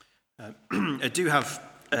I do have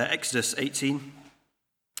Exodus 18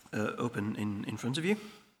 open in front of you.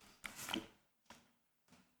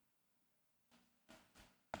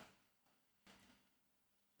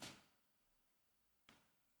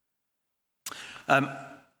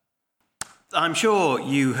 I'm sure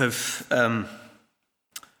you have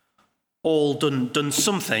all done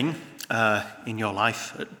something in your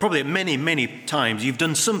life. Probably many times you've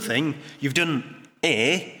done something. You've done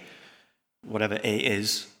A, whatever A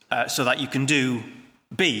is, so that you can do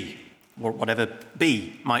B, or whatever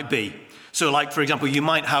B might be. So, like, for example, you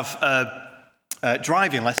might have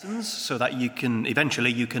driving lessons so that you can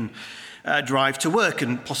eventually drive to work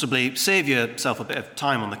and possibly save yourself a bit of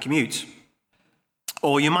time on the commute.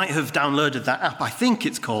 Or you might have downloaded that app. I think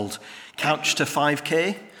it's called Couch to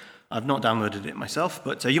 5K. I've not downloaded it myself,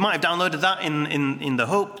 but you might have downloaded that in the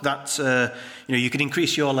hope that you could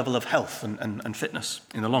increase your level of health and fitness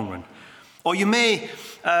in the long run. Or you may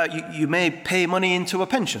pay money into a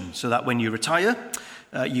pension so that when you retire,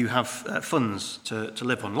 you have funds to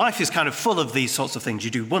live on. Life is kind of full of these sorts of things. You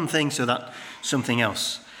do one thing so that something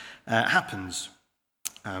else happens.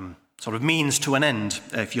 Sort of means to an end,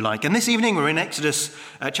 if you like. And this evening we're in Exodus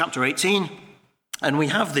chapter 18, and we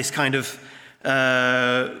have this kind of,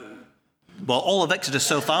 all of Exodus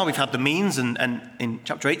so far, we've had the means, and in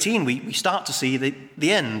chapter 18 we start to see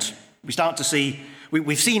the end. We start to see,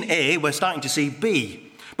 we've seen A, we're starting to see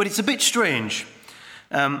B. But it's a bit strange.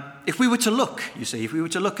 If we were to look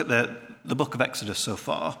at the book of Exodus so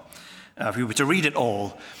far, if we were to read it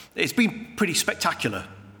all, it's been pretty spectacular,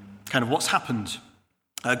 kind of what's happened.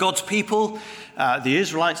 God's people, the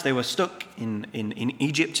Israelites, they were stuck in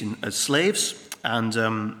Egypt as slaves, and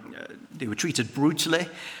they were treated brutally.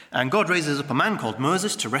 And God raises up a man called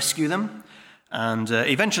Moses to rescue them. And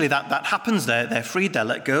eventually that happens. They're freed, they're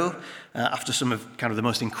let go after some of kind of the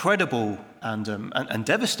most incredible and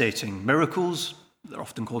devastating miracles, they're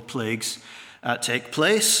often called plagues, take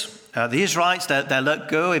place. The Israelites, they're let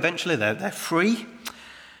go eventually, they're free.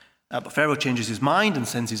 But Pharaoh changes his mind and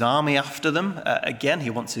sends his army after them. Again, he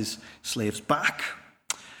wants his slaves back.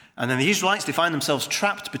 And then the Israelites, they find themselves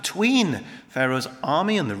trapped between Pharaoh's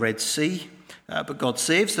army and the Red Sea. But God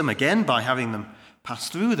saves them again by having them pass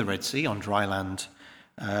through the Red Sea on dry land.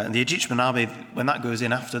 And the Egyptian army, when that goes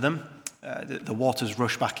in after them, the waters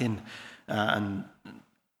rush back in and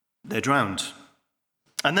they're drowned.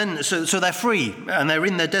 And then, so they're free and they're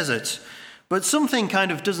in their desert. But something kind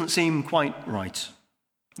of doesn't seem quite right.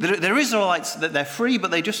 The Israelites, they're free, but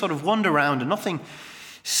they just sort of wander around and nothing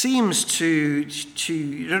seems to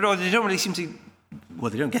they don't really seem to,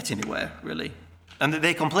 they don't get anywhere, really. And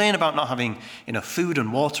they complain about not having enough food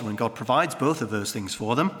and water, and God provides both of those things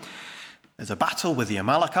for them. There's a battle with the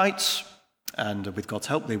Amalekites, and with God's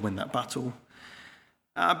help, they win that battle.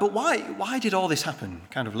 But why did all this happen?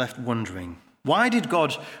 Kind of left wondering. Why did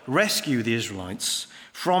God rescue the Israelites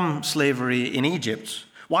from slavery in Egypt?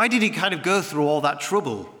 Why did he kind of go through all that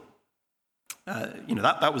trouble?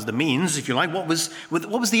 That was the means, if you like. What was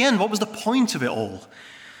the end? What was the point of it all?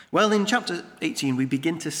 Well, in chapter 18, we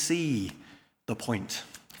begin to see the point,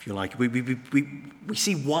 if you like. We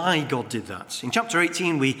see why God did that. In chapter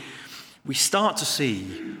 18, we start to see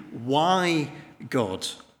why God,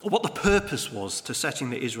 or what the purpose was to setting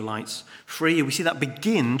the Israelites free. We see that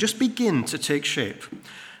begin to take shape.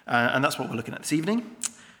 And that's what we're looking at this evening.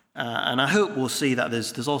 And I hope we'll see that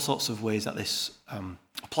there's all sorts of ways that this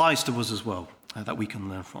applies to us as well, that we can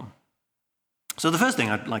learn from. So the first thing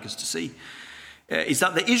I'd like us to see is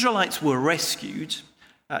that the Israelites were rescued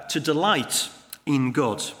to delight in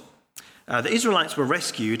God. The Israelites were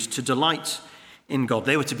rescued to delight in God.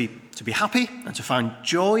 They were to be happy and to find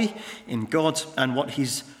joy in God and what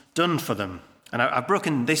he's done for them. And I've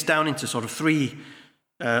broken this down into sort of three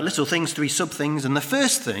little things, three sub-things. And the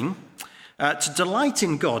first thing, to delight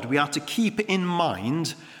in God, we are to keep in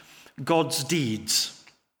mind God's deeds,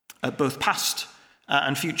 both past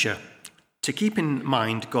and future. To keep in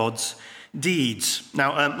mind God's deeds.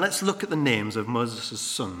 Now, let's look at the names of Moses'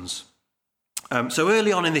 sons. So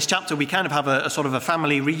early on in this chapter, we kind of have a sort of a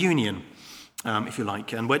family reunion, if you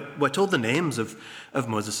like. And we're told the names of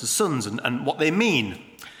Moses' sons and what they mean.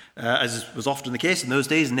 As was often the case in those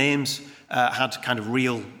days, names had kind of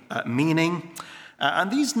real meaning. And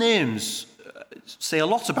these names say a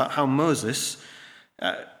lot about how Moses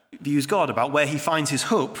views God, about where he finds his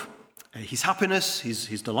hope, his happiness,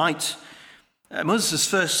 his delight. Moses'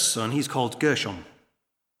 first son, he's called Gershom.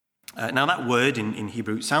 Now that word in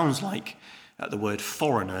Hebrew sounds like the word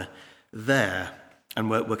foreigner there. And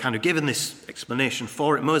we're kind of given this explanation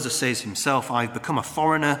for it. Moses says himself, I've become a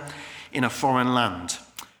foreigner in a foreign land.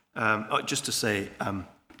 Just to say,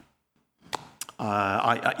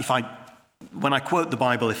 When I quote the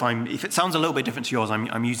Bible, if it sounds a little bit different to yours,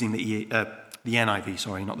 I'm using the NIV,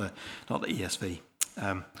 sorry, not the ESV.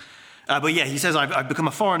 But yeah, he says, I've become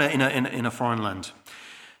a foreigner in a foreign land.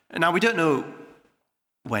 Now, we don't know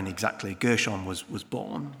when exactly Gershom was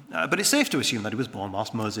born, but it's safe to assume that he was born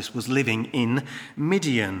whilst Moses was living in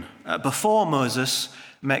Midian, before Moses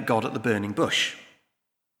met God at the burning bush.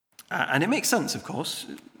 And it makes sense, of course.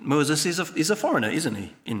 Moses is a foreigner, isn't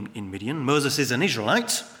he, in Midian? Moses is an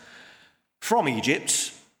Israelite from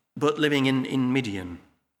Egypt, but living in Midian.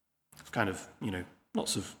 Kind of,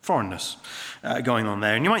 lots of foreignness going on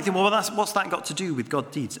there. And you might think, well, what's that got to do with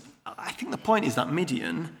God's deeds? I think the point is that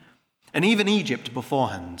Midian, and even Egypt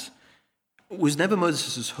beforehand, was never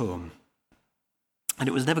Moses' home. And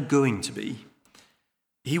it was never going to be.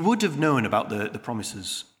 He would have known about the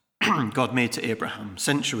promises God made to Abraham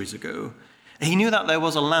centuries ago. He knew that there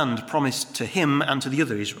was a land promised to him and to the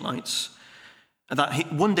other Israelites, and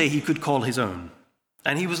that one day he could call his own.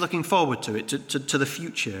 And he was looking forward to it, to the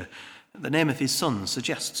future. The name of his son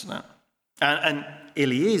suggests that. And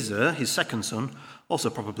Eliezer, his second son, also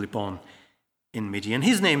probably born in Midian,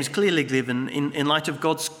 his name is clearly given in light of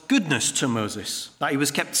God's goodness to Moses, that he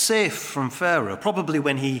was kept safe from Pharaoh, probably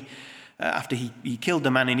when after he killed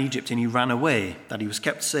the man in Egypt and he ran away, that he was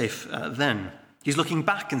kept safe then. He's looking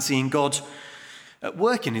back and seeing God at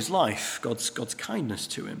work in his life, God's kindness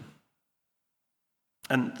to him.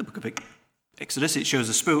 And the book of Exodus, it shows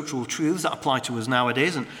the spiritual truths that apply to us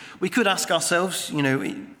nowadays. And we could ask ourselves,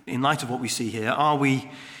 in light of what we see here, are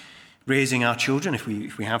we raising our children, if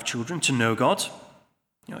we have children, to know God?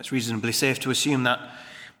 It's reasonably safe to assume that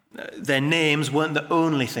their names weren't the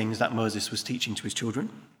only things that Moses was teaching to his children.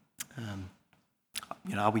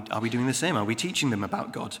 Are we doing the same? Are we teaching them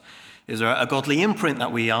about God? Is there a godly imprint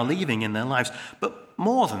that we are leaving in their lives? But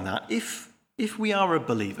more than that, if we are a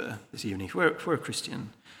believer this evening, if we're a Christian,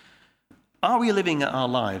 are we living our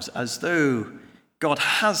lives as though God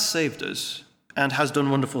has saved us and has done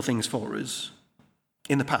wonderful things for us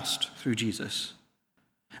in the past through Jesus?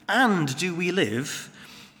 And do we live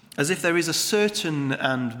as if there is a certain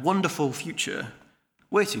and wonderful future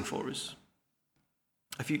waiting for us?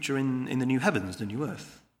 A future in the new heavens, the new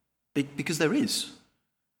earth? Because there is.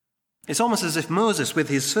 It's almost as if Moses, with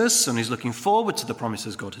his first son, is looking forward to the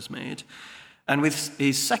promises God has made. And with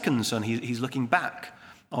his second son, he's looking back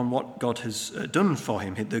on what God has done for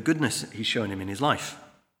him, the goodness he's shown him in his life.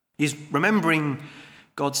 He's remembering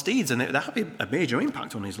God's deeds, and they have a major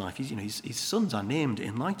impact on his life. His sons are named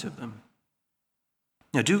in light of them.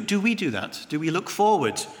 Do we do that? Do we look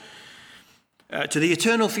forward to the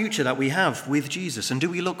eternal future that we have with Jesus? And do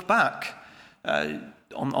we look back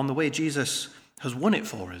on the way Jesus has won it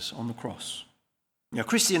for us on the cross? A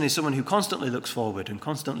Christian is someone who constantly looks forward and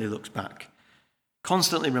constantly looks back,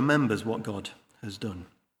 constantly remembers what God has done.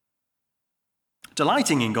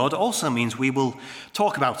 Delighting in God also means we will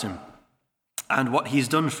talk about him and what he's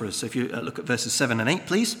done for us. So if you look at verses 7 and 8,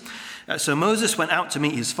 please. So Moses went out to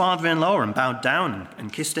meet his father-in-law and bowed down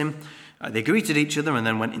and kissed him. They greeted each other and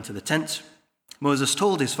then went into the tent. Moses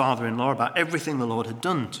told his father-in-law about everything the Lord had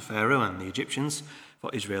done to Pharaoh and the Egyptians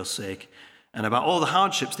for Israel's sake, and about all the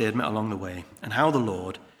hardships they had met along the way, and how the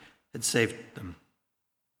Lord had saved them.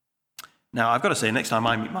 Now, I've got to say, next time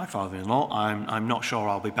I meet my father-in-law, I'm not sure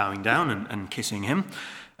I'll be bowing down and kissing him.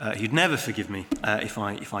 He'd never forgive me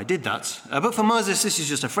if I did that. But for Moses, this is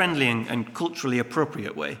just a friendly and culturally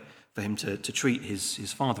appropriate way for him to treat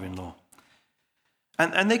his father-in-law.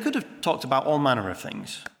 And they could have talked about all manner of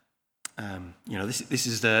things. This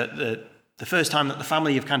is the first time that the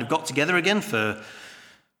family have kind of got together again for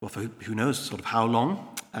who knows sort of how long.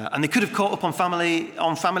 And they could have caught up on family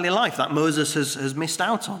life that Moses has missed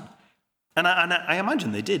out on. And I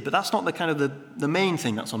imagine they did, but that's not the kind of the main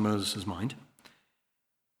thing that's on Moses' mind.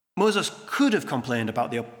 Moses could have complained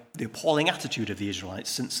about the appalling attitude of the Israelites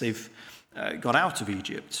since they've got out of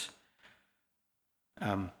Egypt.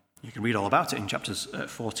 You can read all about it in chapters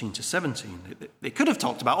 14 to 17. They could have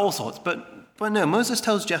talked about all sorts, but no, Moses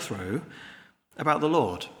tells Jethro about the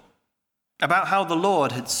Lord, about how the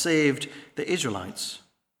Lord had saved the Israelites.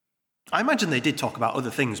 I imagine they did talk about other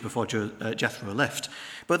things before Jethro left,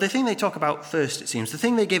 but the thing they talk about first, it seems, the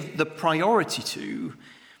thing they give the priority to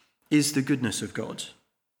is the goodness of God.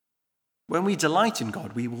 When we delight in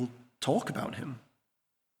God, we will talk about him.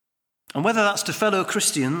 And whether that's to fellow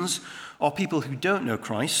Christians or people who don't know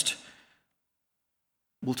Christ,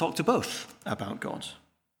 we'll talk to both about God.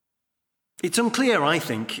 It's unclear, I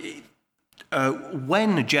think,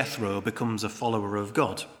 when Jethro becomes a follower of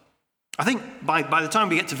God. I think by the time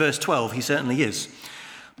we get to verse 12, he certainly is.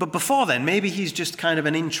 But before then, maybe he's just kind of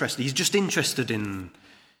he's just interested in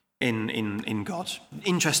in God,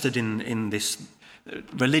 interested in this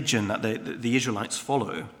religion that the Israelites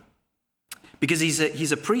follow. Because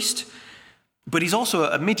he's a priest, but he's also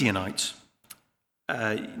a Midianite,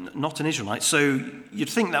 not an Israelite. So you'd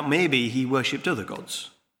think that maybe he worshipped other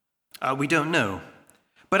gods. We don't know.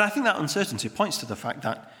 But I think that uncertainty points to the fact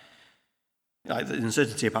that, the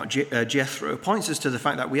uncertainty about Jethro points us to the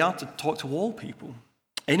fact that we are to talk to all people.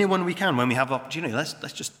 Anyone we can, when we have opportunity,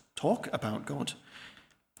 let's just talk about God.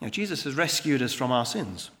 Jesus has rescued us from our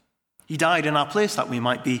sins. He died in our place that we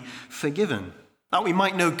might be forgiven, that we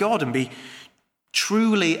might know God and be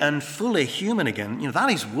truly and fully human again.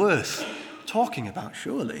 That is worth talking about,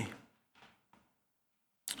 surely.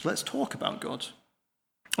 So let's talk about God.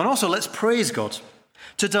 And also, let's praise God.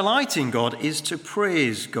 To delight in God is to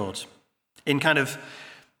praise God in kind of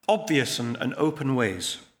obvious and open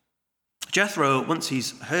ways. Jethro, once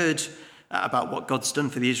he's heard about what God's done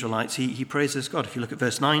for the Israelites, he praises God. If you look at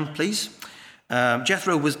verse 9, please.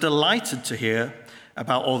 Jethro was delighted to hear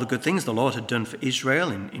about all the good things the Lord had done for Israel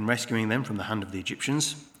in rescuing them from the hand of the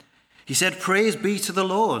Egyptians. He said, "Praise be to the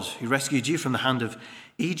Lord, who rescued you from the hand of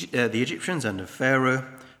the Egyptians and of Pharaoh,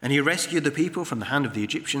 and he rescued the people from the hand of the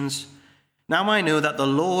Egyptians. Now I know that the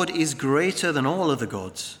Lord is greater than all other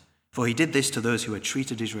gods, for he did this to those who had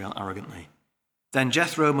treated Israel arrogantly." Then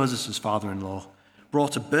Jethro, Moses' father-in-law,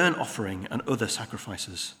 brought a burnt offering and other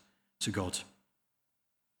sacrifices to God.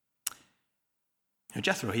 Now,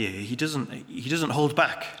 Jethro here, he doesn't hold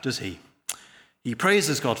back, does he? He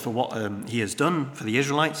praises God for what he has done for the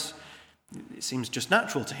Israelites. It seems just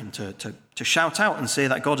natural to him to shout out and say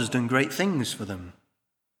that God has done great things for them.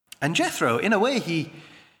 And Jethro, in a way,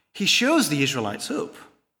 he shows the Israelites up.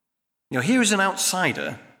 Here is an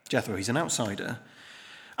outsider. Jethro, he's an outsider.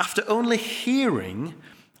 After only hearing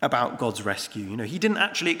about God's rescue, he didn't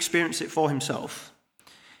actually experience it for himself,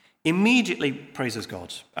 immediately praises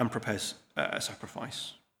God and prepares a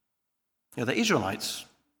sacrifice. The Israelites,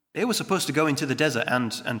 they were supposed to go into the desert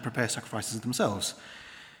and prepare sacrifices themselves.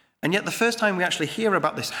 And yet the first time we actually hear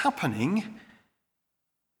about this happening,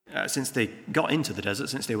 since they got into the desert,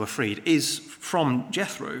 since they were freed, is from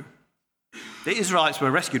Jethro. The Israelites were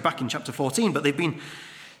rescued back in chapter 14, but they've been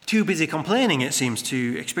too busy complaining, it seems,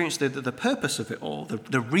 to experience the purpose of it all,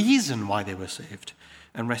 the reason why they were saved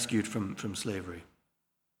and rescued from slavery.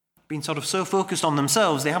 Been sort of so focused on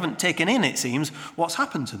themselves, they haven't taken in, it seems, what's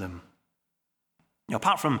happened to them.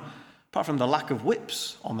 Apart from the lack of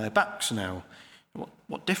whips on their backs now,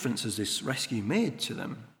 what difference has this rescue made to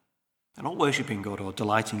them? They're not worshipping God or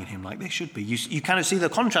delighting in him like they should be. You kind of see the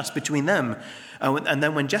contrast between them and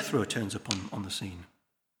then when Jethro turns up on the scene.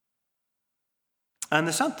 And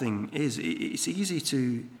the sad thing is, it's easy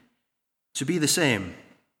to be the same.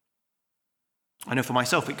 I know for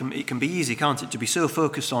myself, it can be easy, can't it, to be so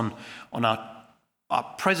focused on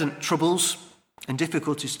our present troubles and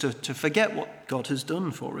difficulties to forget what God has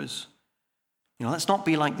done for us. Let's not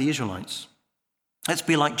be like the Israelites. Let's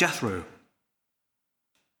be like Jethro.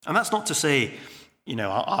 And that's not to say,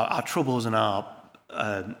 our troubles and our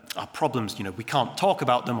problems, we can't talk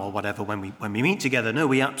about them or whatever when we meet together. No,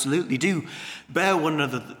 we absolutely do bear one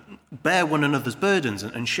another's burdens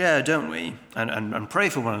and share, don't we? And pray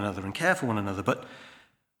for one another and care for one another. But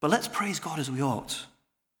let's praise God as we ought.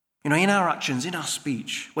 In our actions, in our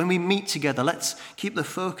speech, when we meet together, let's keep the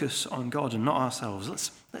focus on God and not ourselves.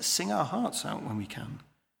 Let's sing our hearts out when we can.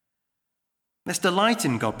 Let's delight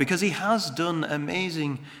in God because he has done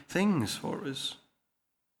amazing things for us.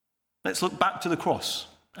 Let's look back to the cross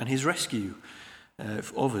and his rescue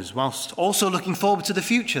of us, whilst also looking forward to the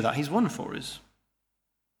future that he's won for us.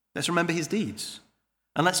 Let's remember his deeds.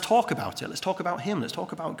 And let's talk about it. Let's talk about him. Let's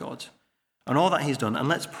talk about God and all that he's done. And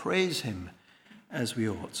let's praise him as we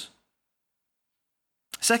ought.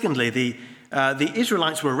 Secondly, the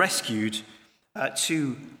Israelites were rescued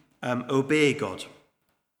to obey God.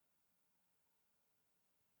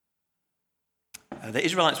 The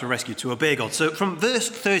Israelites were rescued to obey God. So from verse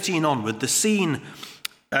 13 onward, the scene,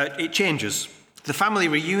 it changes. The family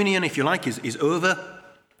reunion, if you like, is over.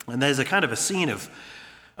 And there's a kind of a scene of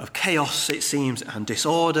chaos, it seems, and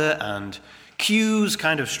disorder, and queues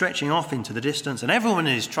kind of stretching off into the distance. And everyone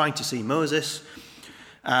is trying to see Moses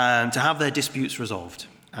and to have their disputes resolved.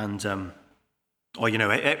 And,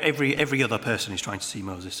 every other person is trying to see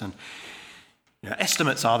Moses. And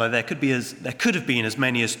estimates are that there could have been as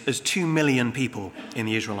many as 2 million people in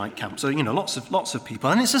the Israelite camp. So, lots of people.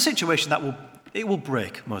 And it's a situation that will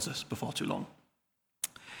break Moses before too long.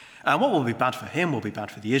 And what will be bad for him will be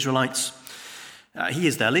bad for the Israelites. He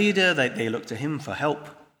is their leader. They look to him for help.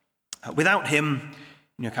 Without him,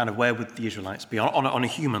 where would the Israelites be? On a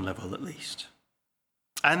human level, at least.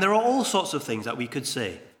 And there are all sorts of things that we could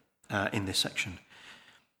say in this section.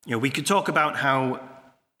 We could talk about how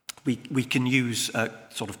we can use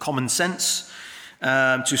sort of common sense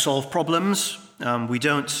to solve problems. We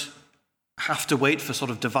don't have to wait for sort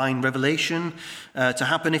of divine revelation to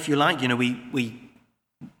happen, if you like.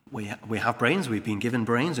 We have brains, we've been given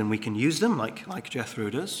brains, and we can use them like Jethro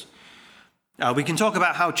does. We can talk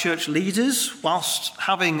about how church leaders, whilst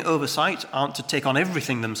having oversight, aren't to take on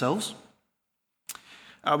everything themselves.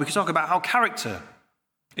 We can talk about how character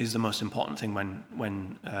is the most important thing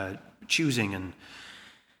when choosing and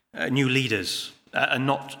new leaders, and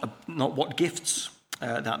not what gifts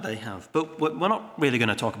that they have. But we're not really going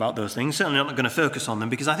to talk about those things, certainly not going to focus on them,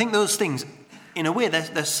 because I think those things, in a way,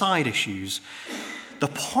 they're side issues. The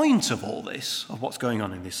point of all this, of what's going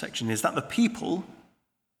on in this section, is that the people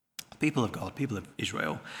of God, people of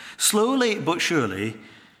Israel, slowly but surely,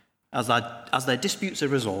 as their disputes are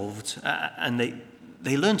resolved, and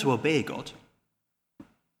they learn to obey God,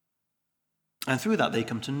 and through that they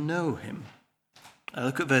come to know him.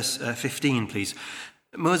 Look at verse 15, please.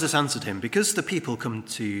 Moses answered him, because the people come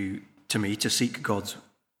to me to seek God's...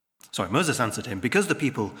 Moses answered him, because the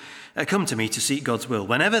people come to me to seek God's will.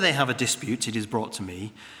 Whenever they have a dispute, it is brought to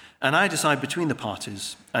me, and I decide between the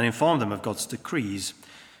parties and inform them of God's decrees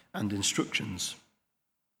and instructions.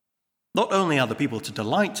 Not only are the people to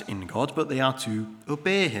delight in God, but they are to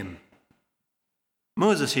obey him.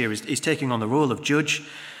 Moses here is taking on the role of judge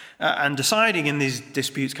and deciding in these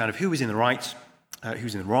disputes kind of who is in the right,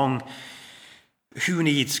 who's in the wrong, who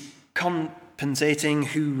needs compensating,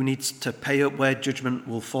 who needs to pay up where judgment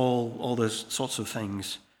will fall, all those sorts of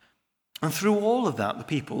things. And through all of that, the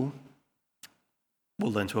people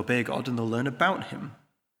will learn to obey God and they'll learn about him.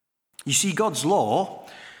 You see, God's law,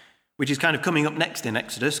 which is kind of coming up next in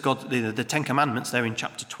Exodus, the Ten Commandments there in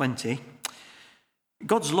chapter 20,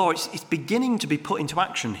 God's law, it's beginning to be put into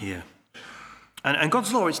action here. And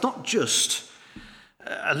God's law, it's not just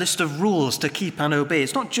a list of rules to keep and obey.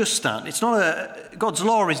 It's not just that. God's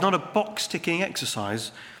law is not a box-ticking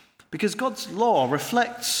exercise, because God's law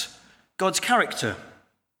reflects God's character.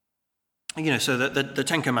 So the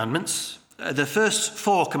Ten Commandments, the first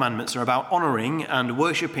 4 commandments are about honouring and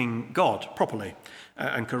worshipping God properly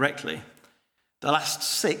and correctly. The last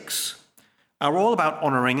 6 are all about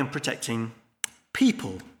honouring and protecting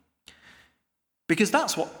people, because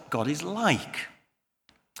that's what God is like.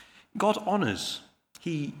 God honours.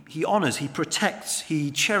 He honours, he protects, he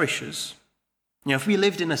cherishes. If we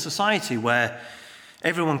lived in a society where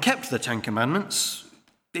everyone kept the Ten Commandments,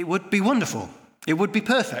 it would be wonderful. It would be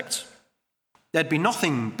perfect. There'd be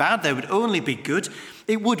nothing bad. There would only be good.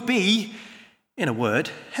 It would be, in a word,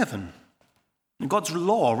 heaven. God's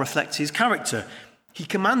law reflects his character. He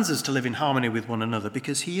commands us to live in harmony with one another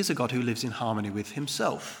because he is a God who lives in harmony with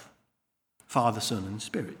himself, Father, Son, and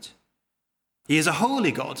Spirit. He is a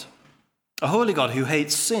holy God who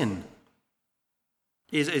hates sin.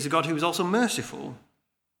 He is a God who is also merciful,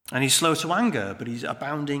 and he's slow to anger, but he's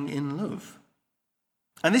abounding in love.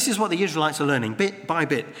 And this is what the Israelites are learning bit by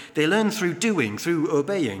bit. They learn through doing, through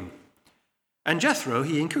obeying. And Jethro,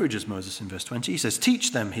 he encourages Moses in verse 20. He says,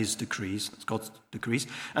 teach them his decrees, that's God's decrees,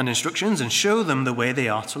 and instructions, and show them the way they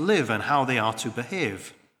are to live and how they are to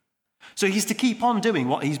behave. So he's to keep on doing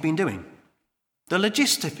what he's been doing. The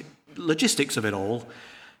logistics of it all,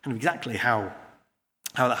 and exactly how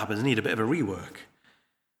that happens, need a bit of a rework.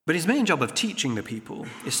 But his main job of teaching the people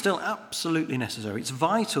is still absolutely necessary. It's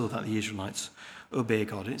vital that the Israelites obey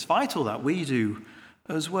God. It's vital that we do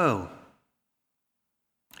as well.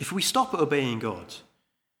 If we stop obeying God,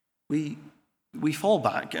 we fall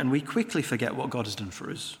back and we quickly forget what God has done for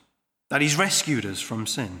us, that he's rescued us from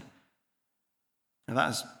sin. And that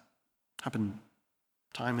has happened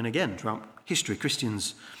time and again throughout history.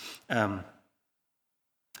 Christians have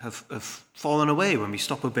fallen away when we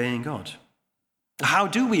stop obeying God. How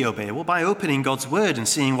do we obey? Well, by opening God's word and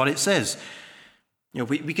seeing what it says.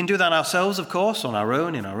 We can do that ourselves, of course, on our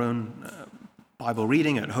own, in our own Bible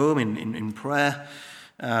reading at home, in prayer.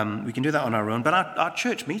 We can do that on our own. But our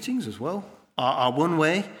church meetings as well are one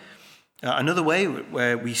way. Another way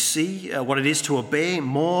where we see what it is to obey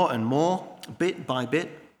more and more, bit by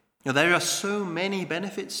bit. There are so many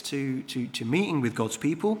benefits to meeting with God's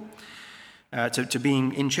people, to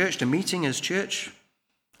being in church, to meeting as church.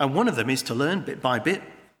 And one of them is to learn bit by bit,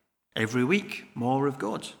 every week, more of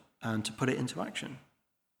God, and to put it into action.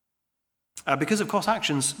 Because, of course,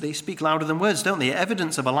 actions, they speak louder than words, don't they?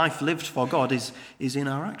 Evidence of a life lived for God is in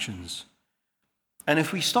our actions. And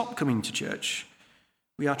if we stop coming to church,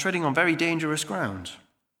 we are treading on very dangerous ground.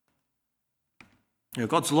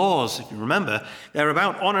 God's laws, if you remember, they're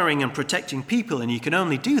about honouring and protecting people, and you can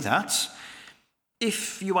only do that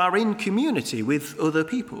if you are in community with other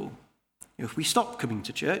people. If we stop coming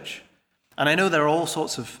to church, and I know there are all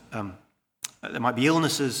sorts of, there might be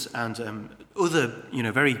illnesses and other,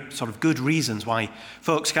 very sort of good reasons why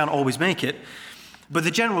folks can't always make it. But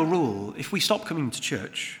the general rule, if we stop coming to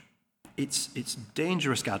church, it's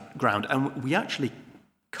dangerous ground, and we actually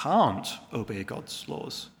can't obey God's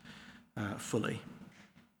laws fully.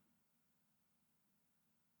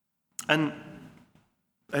 And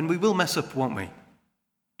we will mess up, won't we?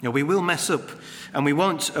 We will mess up, and we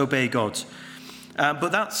won't obey God.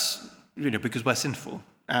 But that's, because we're sinful.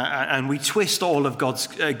 And we twist all of God's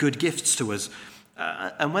good gifts to us.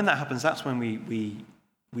 And when that happens, that's when we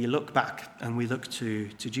look back and we look to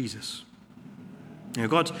Jesus.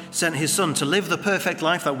 God sent his Son to live the perfect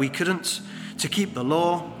life that we couldn't, to keep the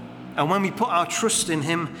law. And when we put our trust in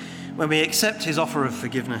him, when we accept his offer of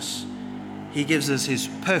forgiveness, he gives us his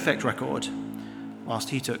perfect record whilst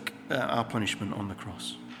he took our punishment on the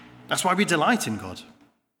cross. That's why we delight in God.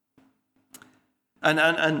 And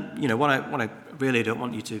what I really don't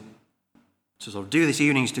want you to sort of do this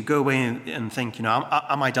evening is to go away and think,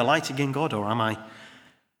 am I delighting in God, or am I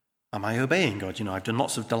obeying God? I've done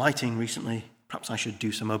lots of delighting recently. Perhaps I should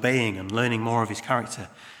do some obeying and learning more of his character.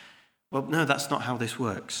 Well, no, that's not how this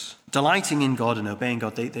works. Delighting in God and obeying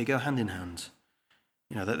God, they go hand in hand.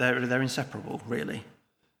 They're inseparable, really.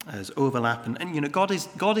 There's overlap, and God is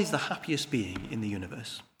the happiest being in the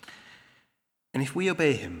universe. And if we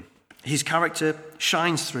obey him, his character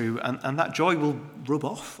shines through, and that joy will rub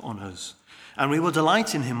off on us. And we will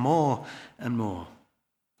delight in him more and more.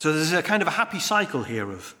 So there's a kind of a happy cycle here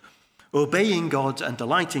of obeying God and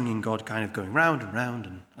delighting in God, kind of going round and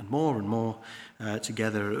round and more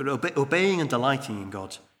together. Obeying and delighting in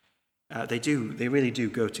God, they really do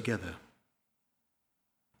go together.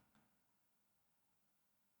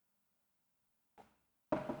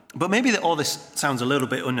 But maybe all this sounds a little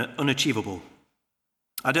bit unachievable.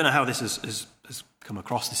 I don't know how this has come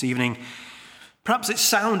across this evening. Perhaps it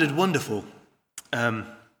sounded wonderful.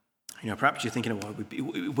 Perhaps you're thinking,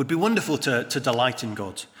 it would be wonderful to delight in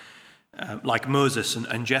God, like Moses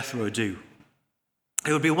and Jethro do.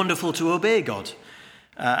 It would be wonderful to obey God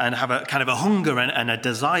and have a kind of a hunger and a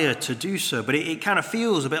desire to do so. But it kind of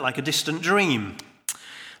feels a bit like a distant dream,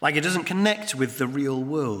 like it doesn't connect with the real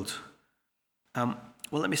world.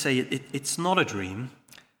 Well, let me say, it's not a dream,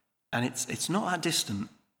 and it's not that distant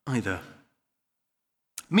either.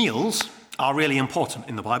 Meals are really important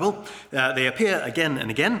in the Bible. They appear again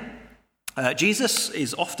and again. Jesus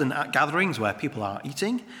is often at gatherings where people are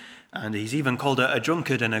eating, and he's even called a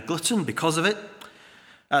drunkard and a glutton because of it.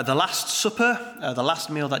 The Last Supper, the last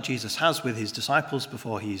meal that Jesus has with his disciples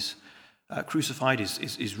before he's crucified,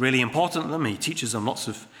 is really important to them. He teaches them lots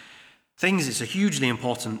of things. It's a hugely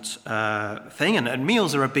important thing, and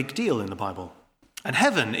meals are a big deal in the Bible. And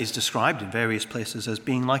heaven is described in various places as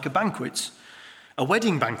being like a banquet, a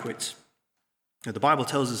wedding banquet. The Bible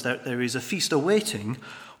tells us that there is a feast awaiting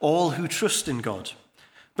all who trust in God.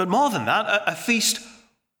 But more than that, a feast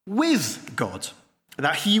with God,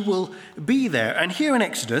 that he will be there. And here in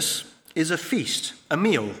Exodus is a feast, a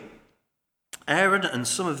meal. Aaron and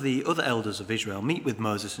some of the other elders of Israel meet with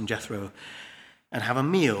Moses and Jethro and have a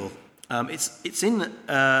meal. It's in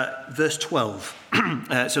verse 12.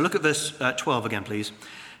 So look at verse 12 again, please.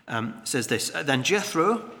 It says this: Then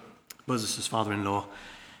Jethro, Moses' father-in-law,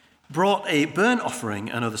 brought a burnt offering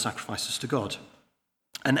and other sacrifices to God.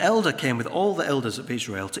 An elder came with all the elders of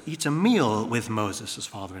Israel to eat a meal with Moses'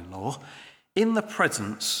 father-in-law in the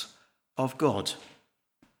presence of God.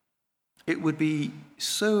 It would be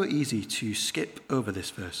so easy to skip over this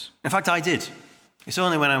verse. In fact, I did. It's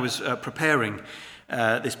only when I was preparing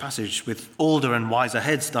this passage with older and wiser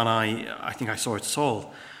heads than I think I saw it at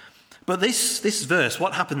all. But this verse,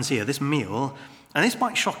 what happens here, this meal, and this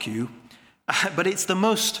might shock you, but it's the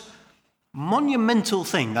most monumental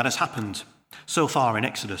thing that has happened so far in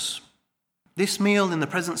Exodus. This meal in the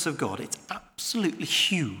presence of God, it's absolutely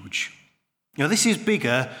huge. This is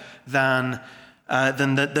bigger than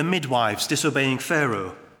the midwives disobeying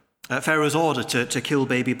Pharaoh, Pharaoh's order to kill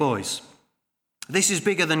baby boys. This is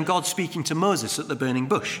bigger than God speaking to Moses at the burning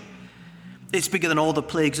bush. It's bigger than all the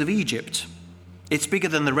plagues of Egypt. It's bigger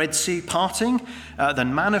than the Red Sea parting,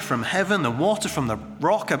 than manna from heaven, the water from the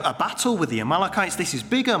rock, a battle with the Amalekites. This is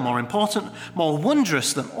bigger, more important, more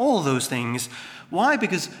wondrous than all those things. Why?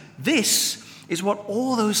 Because this is what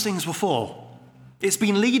all those things were for. It's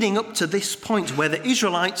been leading up to this point where the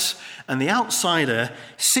Israelites and the outsider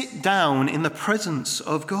sit down in the presence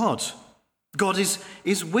of God. God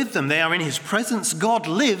is with them. They are in his presence. God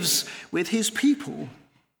lives with his people.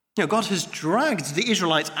 God has dragged the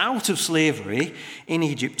Israelites out of slavery in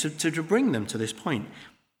Egypt to bring them to this point.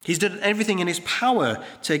 He's done everything in his power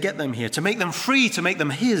to get them here, to make them free, to make them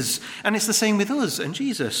his. And it's the same with us and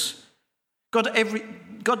Jesus. God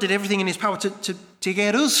did everything in his power to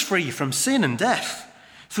get us free from sin and death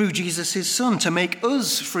through Jesus, his son, to make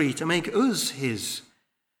us free, to make us his.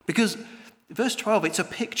 Because verse 12, it's a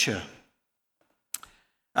picture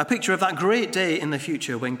of that great day in the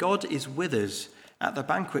future when God is with us at the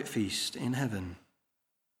banquet feast in heaven.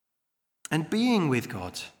 And being with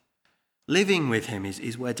God, living with him,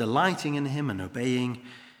 is where delighting in him and obeying,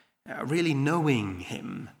 really knowing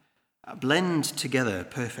him, blend together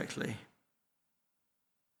perfectly.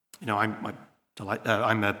 You know, I'm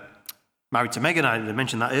married to Megan. I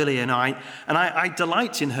mentioned that earlier. And I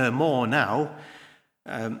delight in her more now,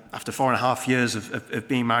 after 4.5 years of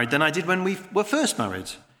being married, than I did when we were first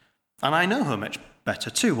married. And I know her much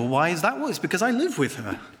better too. Well, why is that? Well, it's because I live with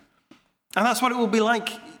her. And that's what it will be like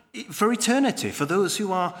for eternity, for those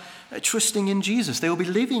who are trusting in Jesus. They will be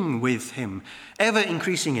living with him, ever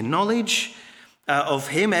increasing in knowledge of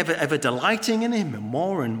him, ever delighting in him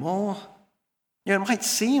more and more. You know, it might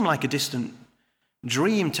seem like a distant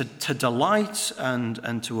dream to delight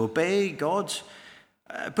and to obey God,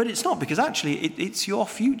 but it's not, because actually it's your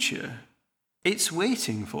future. It's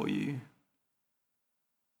waiting for you.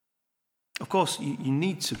 Of course, you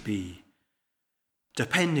need to be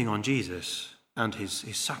depending on Jesus and his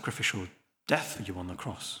sacrificial death for you on the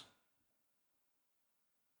cross.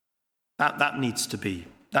 That needs to be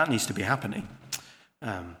happening.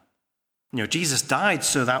 Jesus died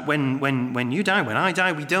so that when you die, when I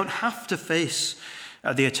die, we don't have to face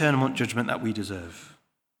the eternal judgment that we deserve.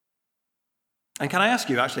 And can I ask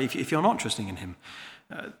you, actually, if you're not trusting in him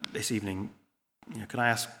this evening, can I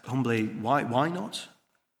ask humbly, why not?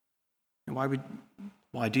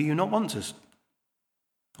 Why do you not want to?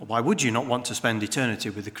 Or why would you not want to spend eternity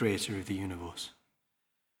with the creator of the universe?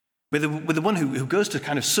 With the one who goes to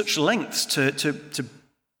kind of such lengths to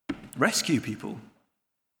rescue people,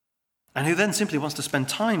 and who then simply wants to spend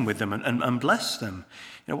time with them and bless them.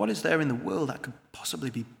 What is there in the world that could possibly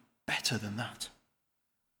be better than that?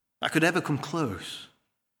 That could ever come close?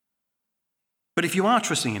 But if you are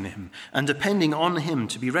trusting in him and depending on him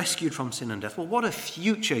to be rescued from sin and death, well, what a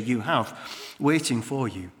future you have waiting for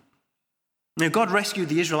you. God rescued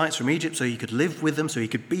the Israelites from Egypt so he could live with them, so he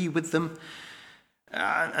could be with them.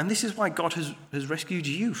 And this is why God has rescued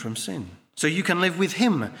you from sin, so you can live with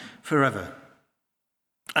him forever.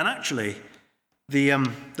 And actually,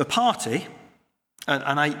 the party,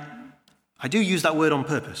 and I do use that word on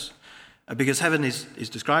purpose, because heaven is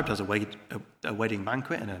described as a wedding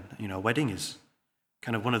banquet, and a wedding is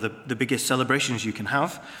kind of one of the biggest celebrations you can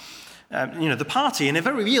have. The party, in a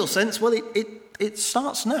very real sense, well, it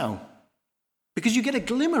starts now, because you get a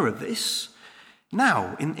glimmer of this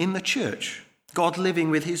now in the church. God living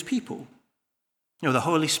with his people. The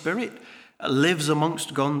Holy Spirit lives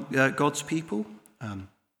amongst God's people.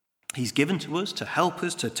 He's given to us to help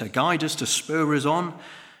us, to guide us, to spur us on.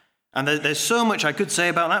 And there's so much I could say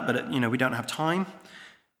about that, but we don't have time.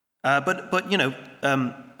 But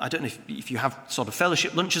I don't know if you have sort of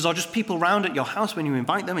fellowship lunches or just people round at your house when you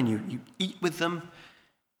invite them and you eat with them.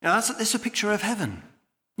 That's a picture of heaven.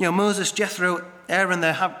 Moses, Jethro, Aaron,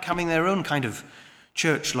 they're having their own kind of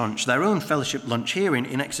church lunch, their own fellowship lunch here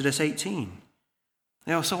in Exodus 18.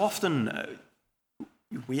 So often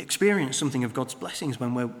we experience something of God's blessings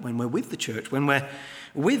when we're with the church, when we're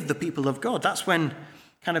with the people of God. That's when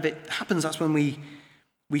kind of it happens. That's when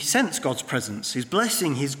we sense God's presence, his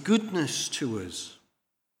blessing, his goodness to us.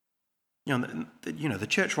 The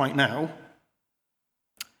church right now,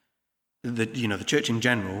 the church in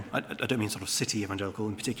general, I don't mean sort of city evangelical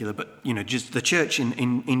in particular, but just the church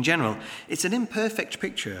in general, it's an imperfect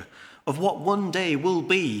picture of what one day will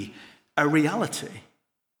be a reality.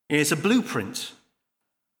 It's a blueprint,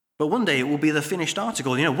 but one day it will be the finished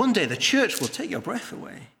article. One day the church will take your breath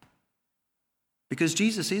away, because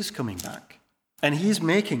Jesus is coming back, and he's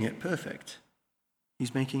making it perfect.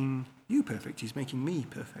 He's making you perfect. He's making me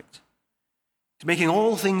perfect. He's making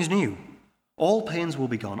all things new. All pains will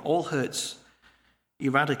be gone, all hurts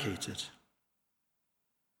eradicated.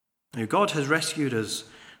 God has rescued us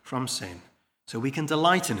from sin, so we can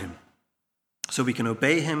delight in him, so we can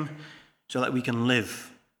obey him, so that we can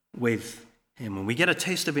live with him. When we get a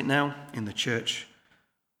taste of it now in the church,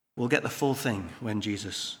 we'll get the full thing when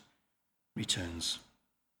Jesus returns.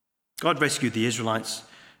 God rescued the Israelites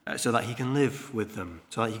so that he can live with them,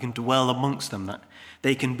 so that he can dwell amongst them, that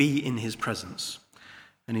they can be in his presence.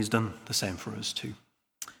 And he's done the same for us too.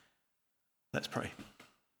 Let's pray.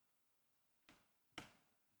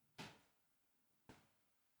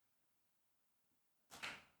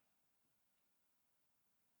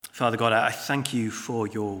 Father God, I thank you for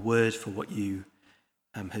your word, for what you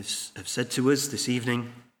have said to us this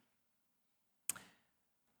evening.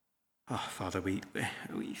 Oh, Father, we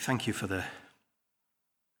thank you for the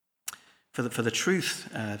truth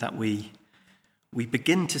that we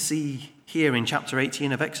begin to see here in chapter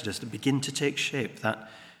 18 of Exodus, to begin to take shape,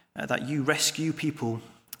 that you rescue people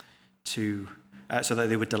so that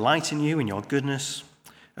they would delight in you, in your goodness,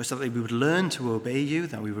 so that we would learn to obey you,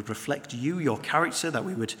 that we would reflect you, your character, that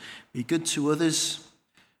we would be good to others,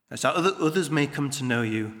 so that others may come to know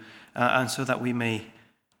you, and so that we may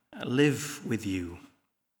live with you,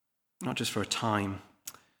 not just for a time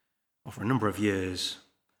or for a number of years,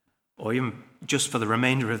 or even just for the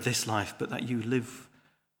remainder of this life, but that you live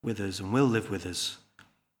with us and will live with us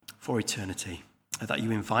for eternity, that you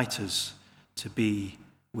invite us to be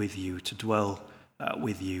with you, to dwell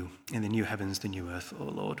with you in the new heavens, the new earth. Oh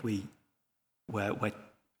Lord, we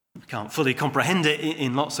can't fully comprehend it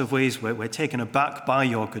in lots of ways. We're taken aback by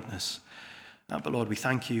your goodness. But Lord, we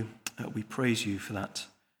thank you. We praise you for that.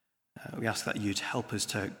 We ask that you'd help us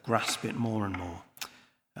to grasp it more and more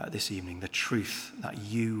this evening, the truth that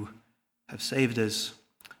you have saved us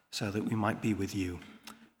so that we might be with you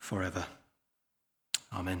forever.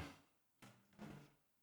 Amen.